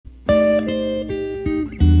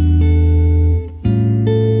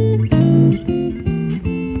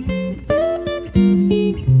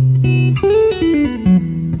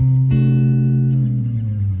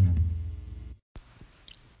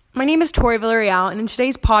name is Tori Villarreal, and in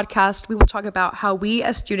today's podcast, we will talk about how we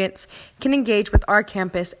as students can engage with our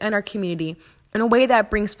campus and our community in a way that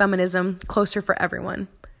brings feminism closer for everyone.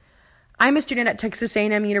 I'm a student at Texas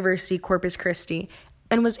A&M University, Corpus Christi,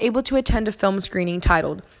 and was able to attend a film screening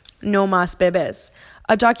titled No Mas Bebés,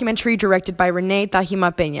 a documentary directed by Renee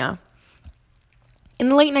Tajima Peña. In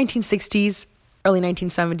the late 1960s, early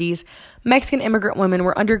 1970s, Mexican immigrant women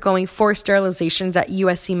were undergoing forced sterilizations at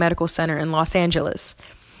USC Medical Center in Los Angeles.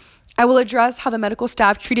 I will address how the medical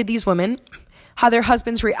staff treated these women, how their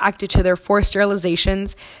husbands reacted to their forced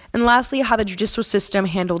sterilizations, and lastly, how the judicial system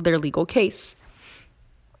handled their legal case.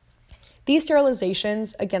 These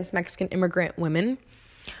sterilizations against Mexican immigrant women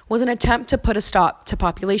was an attempt to put a stop to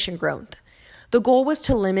population growth. The goal was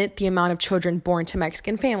to limit the amount of children born to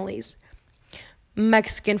Mexican families.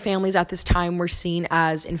 Mexican families at this time were seen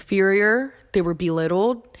as inferior, they were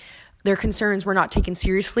belittled, their concerns were not taken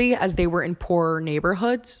seriously as they were in poorer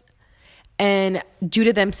neighborhoods. And due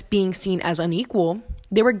to them being seen as unequal,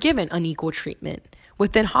 they were given unequal treatment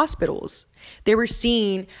within hospitals. They were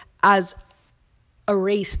seen as a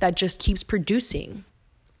race that just keeps producing.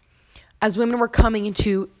 As women were coming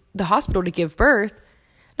into the hospital to give birth,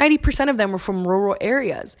 90% of them were from rural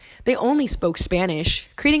areas. They only spoke Spanish,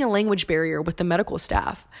 creating a language barrier with the medical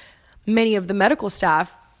staff. Many of the medical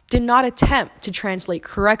staff did not attempt to translate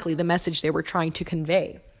correctly the message they were trying to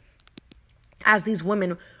convey. As these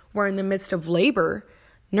women were in the midst of labor,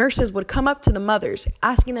 nurses would come up to the mothers,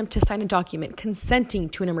 asking them to sign a document consenting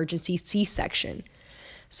to an emergency C-section.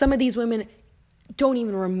 Some of these women don't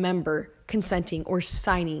even remember consenting or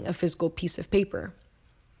signing a physical piece of paper.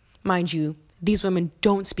 Mind you, these women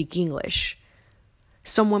don't speak English.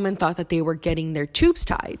 Some women thought that they were getting their tubes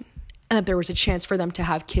tied and that there was a chance for them to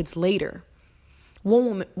have kids later.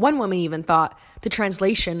 One woman even thought the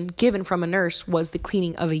translation given from a nurse was the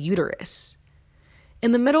cleaning of a uterus.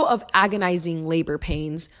 In the middle of agonizing labor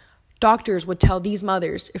pains, doctors would tell these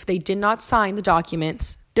mothers if they did not sign the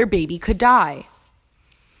documents, their baby could die.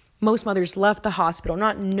 Most mothers left the hospital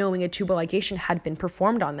not knowing a tubal ligation had been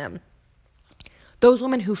performed on them. Those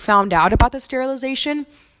women who found out about the sterilization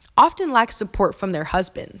often lacked support from their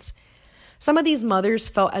husbands. Some of these mothers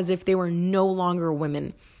felt as if they were no longer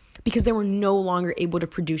women because they were no longer able to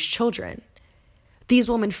produce children. These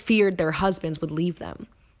women feared their husbands would leave them.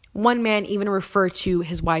 One man even referred to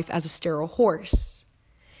his wife as a sterile horse.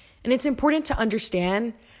 And it's important to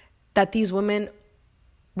understand that these women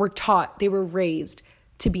were taught, they were raised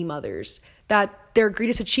to be mothers, that their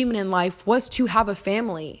greatest achievement in life was to have a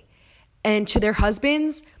family. And to their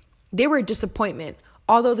husbands, they were a disappointment.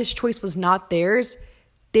 Although this choice was not theirs,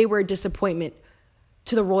 they were a disappointment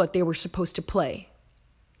to the role that they were supposed to play.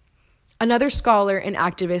 Another scholar and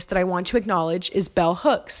activist that I want to acknowledge is Bell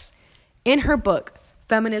Hooks. In her book,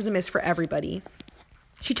 Feminism is for Everybody,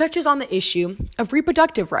 she touches on the issue of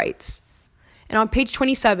reproductive rights. And on page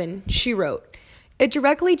 27, she wrote, "It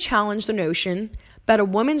directly challenged the notion that a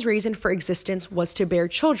woman's reason for existence was to bear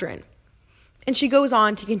children." And she goes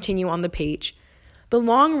on to continue on the page. "The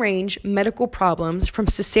long-range medical problems from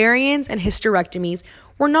cesareans and hysterectomies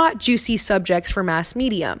were not juicy subjects for mass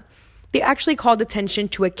media. They actually called attention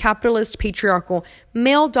to a capitalist, patriarchal,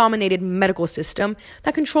 male-dominated medical system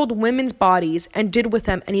that controlled women's bodies and did with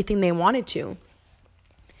them anything they wanted to."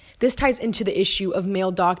 This ties into the issue of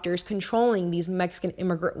male doctors controlling these Mexican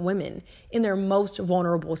immigrant women in their most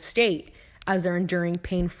vulnerable state as they're enduring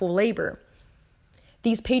painful labor.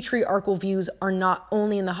 These patriarchal views are not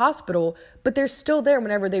only in the hospital, but they're still there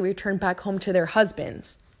whenever they return back home to their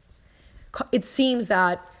husbands. It seems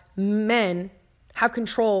that men have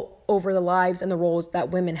control over the lives and the roles that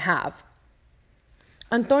women have.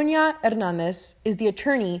 Antonia Hernandez is the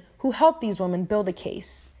attorney who helped these women build a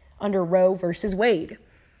case under Roe versus Wade.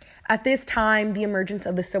 At this time, the emergence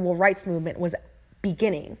of the civil rights movement was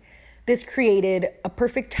beginning. This created a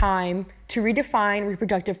perfect time to redefine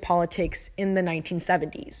reproductive politics in the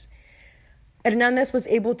 1970s. Hernandez was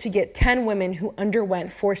able to get 10 women who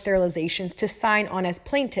underwent forced sterilizations to sign on as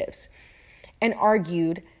plaintiffs and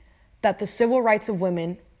argued that the civil rights of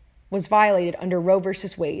women was violated under Roe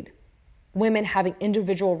versus Wade, women having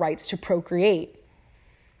individual rights to procreate.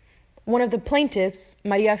 One of the plaintiffs,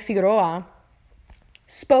 Maria Figueroa,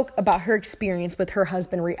 spoke about her experience with her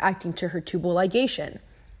husband reacting to her tubal ligation.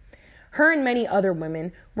 Her and many other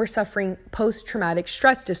women were suffering post-traumatic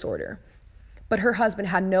stress disorder, but her husband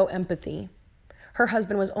had no empathy. Her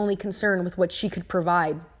husband was only concerned with what she could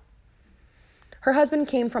provide. Her husband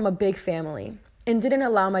came from a big family and didn't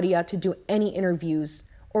allow Maria to do any interviews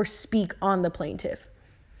or speak on the plaintiff.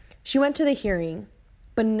 She went to the hearing,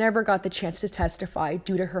 but never got the chance to testify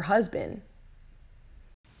due to her husband.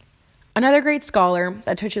 Another great scholar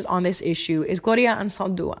that touches on this issue is Gloria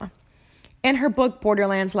Anzaldúa. In her book,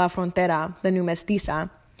 Borderlands La Frontera, The New Mestiza,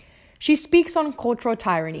 she speaks on cultural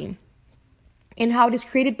tyranny and how it is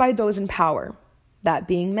created by those in power, that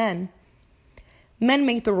being men. Men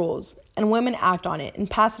make the rules, and women act on it and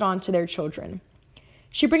pass it on to their children.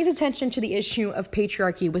 She brings attention to the issue of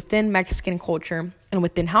patriarchy within Mexican culture and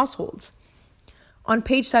within households. On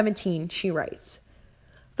page 17, she writes,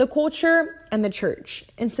 "The culture and the church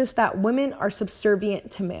insist that women are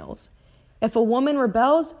subservient to males. If a woman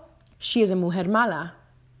rebels, she is a mujer mala,"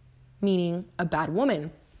 meaning a bad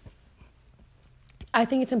woman. I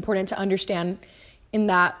think it's important to understand in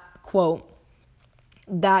that quote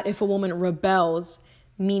that if a woman rebels,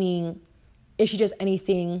 meaning if she does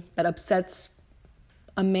anything that upsets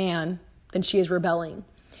a man, then she is rebelling.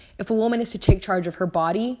 If a woman is to take charge of her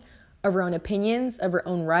body, of her own opinions, of her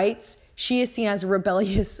own rights, she is seen as a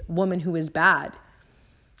rebellious woman who is bad.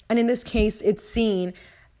 And in this case, it's seen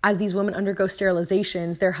as these women undergo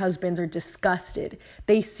sterilizations, their husbands are disgusted.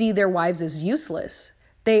 They see their wives as useless.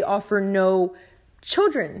 They offer no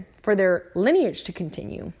children for their lineage to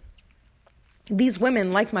continue. These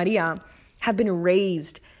women, like Maria, have been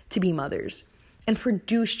raised to be mothers and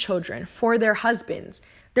produce children for their husbands.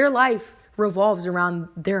 Their life revolves around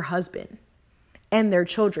their husband and their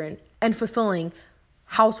children and fulfilling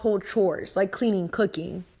household chores like cleaning,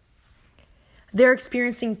 cooking. They're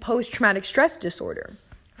experiencing post-traumatic stress disorder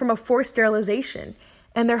from a forced sterilization,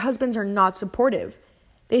 and their husbands are not supportive.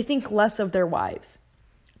 They think less of their wives.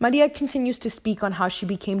 Maria continues to speak on how she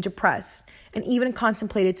became depressed and even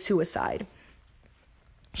contemplated suicide.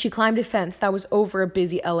 She climbed a fence that was over a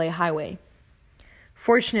busy LA highway.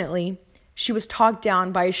 Fortunately, she was talked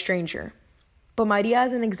down by a stranger. But Maria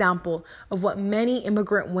is an example of what many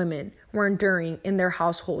immigrant women were enduring in their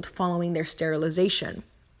household following their sterilization.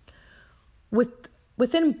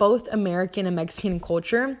 Within both American and Mexican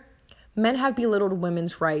culture, men have belittled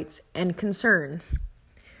women's rights and concerns.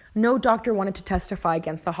 No doctor wanted to testify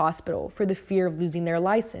against the hospital for the fear of losing their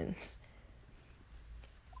license.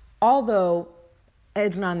 Although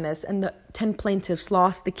Hernandez and the 10 plaintiffs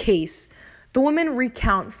lost the case, the women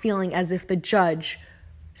recount feeling as if the judge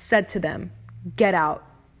said to them, "Get out,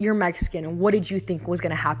 you're Mexican, and what did you think was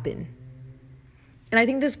going to happen?" And I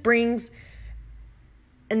think this brings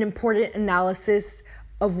an important analysis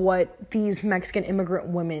of what these Mexican immigrant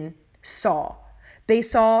women saw. They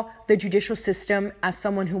saw the judicial system as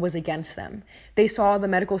someone who was against them. They saw the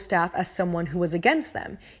medical staff as someone who was against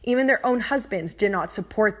them. Even their own husbands did not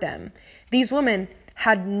support them. These women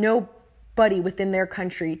had nobody within their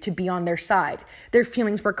country to be on their side. Their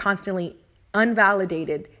feelings were constantly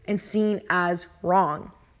unvalidated and seen as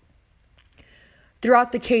wrong.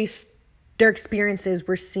 Throughout the case, their experiences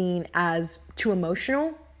were seen as too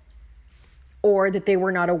emotional, or that they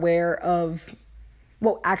were not aware of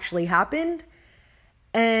what actually happened.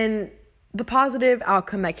 And the positive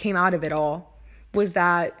outcome that came out of it all was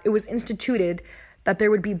that it was instituted that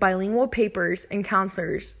there would be bilingual papers and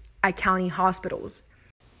counselors at county hospitals.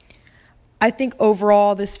 I think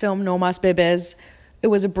overall, this film, No Mas Bebés, it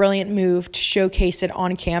was a brilliant move to showcase it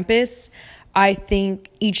on campus. I think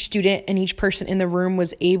each student and each person in the room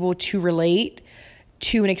was able to relate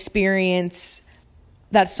to an experience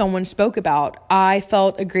that someone spoke about. I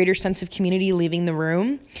felt a greater sense of community leaving the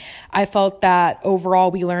room. I felt that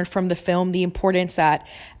overall we learned from the film the importance that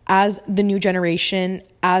as the new generation,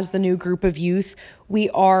 as the new group of youth, we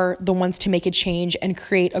are the ones to make a change and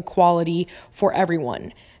create equality for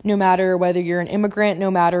everyone. No matter whether you're an immigrant,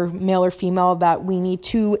 no matter male or female, that we need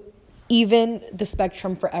to even the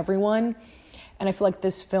spectrum for everyone. And I feel like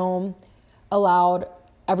this film allowed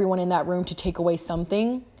everyone in that room to take away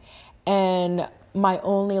something. And my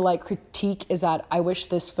only critique is that I wish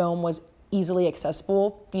this film was easily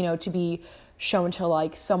accessible, to be shown to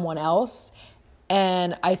someone else.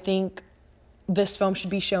 And I think this film should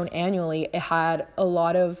be shown annually. It had a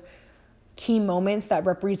lot of key moments that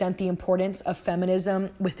represent the importance of feminism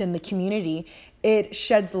within the community. It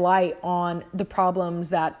sheds light on the problems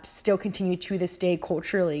that still continue to this day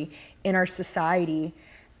culturally in our society.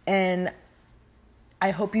 And I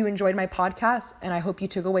hope you enjoyed my podcast, and I hope you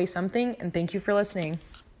took away something, and thank you for listening.